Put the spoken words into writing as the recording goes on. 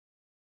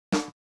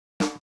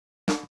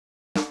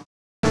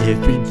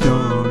Airstream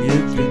song,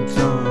 Airstream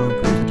song.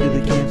 Cruising to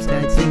the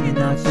campsite singing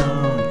our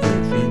song.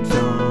 Airstream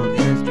song,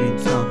 Airstream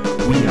song.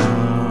 We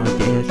are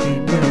the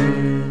Airstream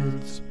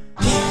nerds.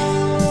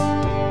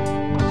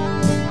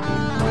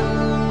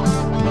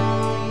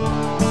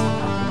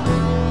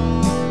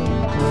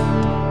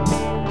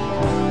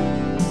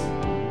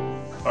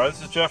 Alright,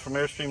 this is Jeff from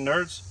Airstream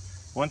Nerds.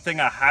 One thing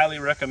I highly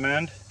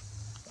recommend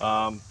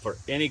for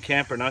any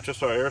camper, not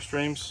just our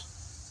Airstreams,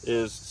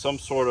 is some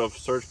sort of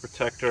surge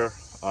protector,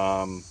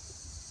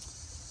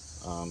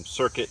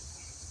 circuit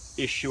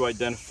issue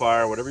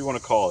identifier, whatever you want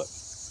to call it.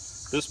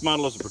 This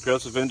model is a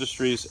Progressive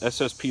Industries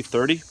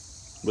SSP30.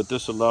 What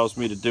this allows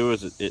me to do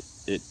is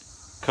it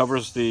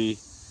covers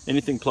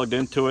anything plugged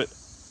into it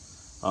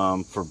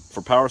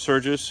for power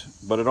surges,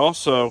 but it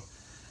also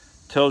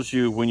tells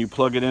you when you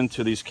plug it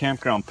into these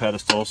campground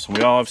pedestals.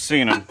 We all have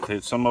seen them.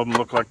 Some of them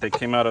look like they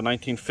came out of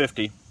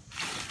 1950.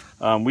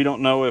 We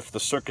don't know if the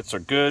circuits are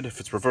good, if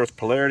it's reverse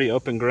polarity,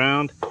 open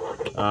ground.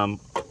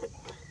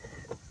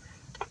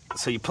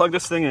 So you plug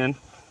this thing in.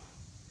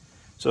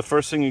 So the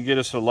first thing you get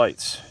is the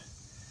lights.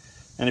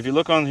 And if you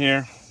look on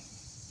here,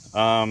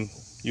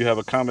 you have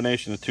a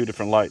combination of two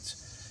different lights.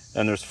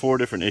 And there's 4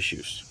 different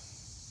issues.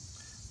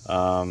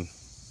 I'll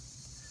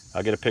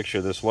get a picture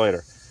of this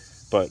later.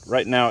 But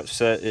right now it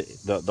said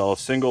the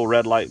single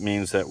red light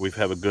means that we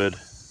have a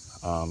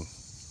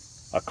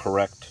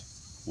correct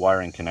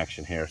wiring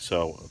connection here.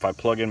 So if I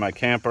plug in my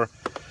camper,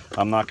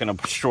 I'm not going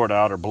to short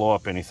out or blow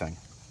up anything.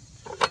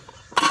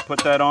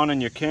 Put that on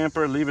in your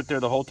camper, leave it there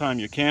the whole time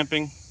you're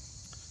camping.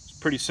 It's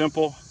pretty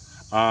simple.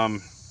 I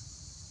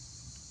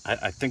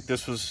think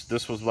this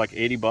was like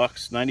 80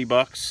 bucks, 90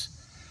 bucks.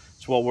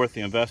 It's well worth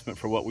the investment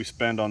for what we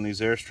spend on these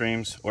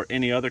Airstreams or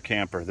any other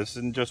camper. This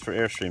isn't just for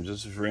Airstreams.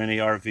 This is for any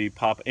RV,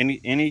 pop,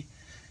 any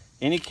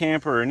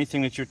camper or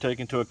anything that you're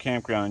taking to a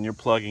campground and you're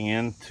plugging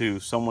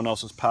into someone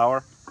else's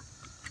power.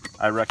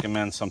 I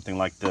recommend something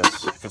like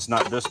this. If it's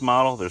not this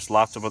model, there's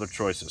lots of other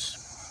choices.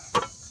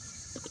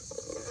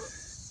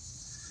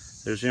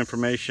 There's the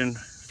information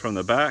from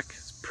the back.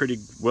 It's pretty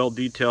well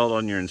detailed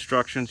on your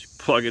instructions. You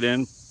plug it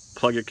in,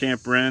 plug your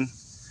camper in,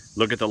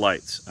 look at the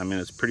lights. I mean,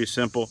 it's pretty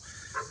simple.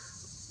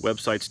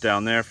 Website's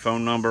down there,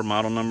 phone number,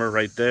 model number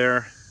right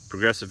there.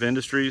 Progressive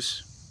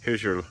Industries.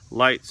 Here's your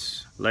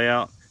lights,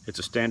 layout. It's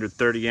a standard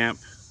 30 amp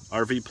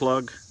RV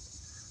plug.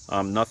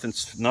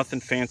 Nothing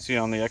fancy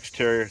on the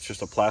exterior. It's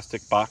just a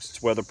plastic box.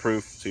 It's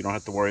weatherproof, so you don't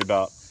have to worry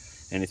about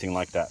anything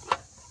like that.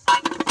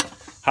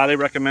 Highly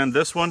recommend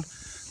this one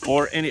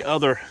or any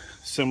other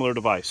similar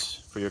device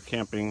for your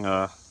camping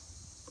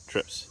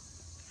trips.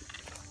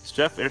 It's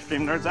Jeff,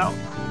 Airstream Nerds out.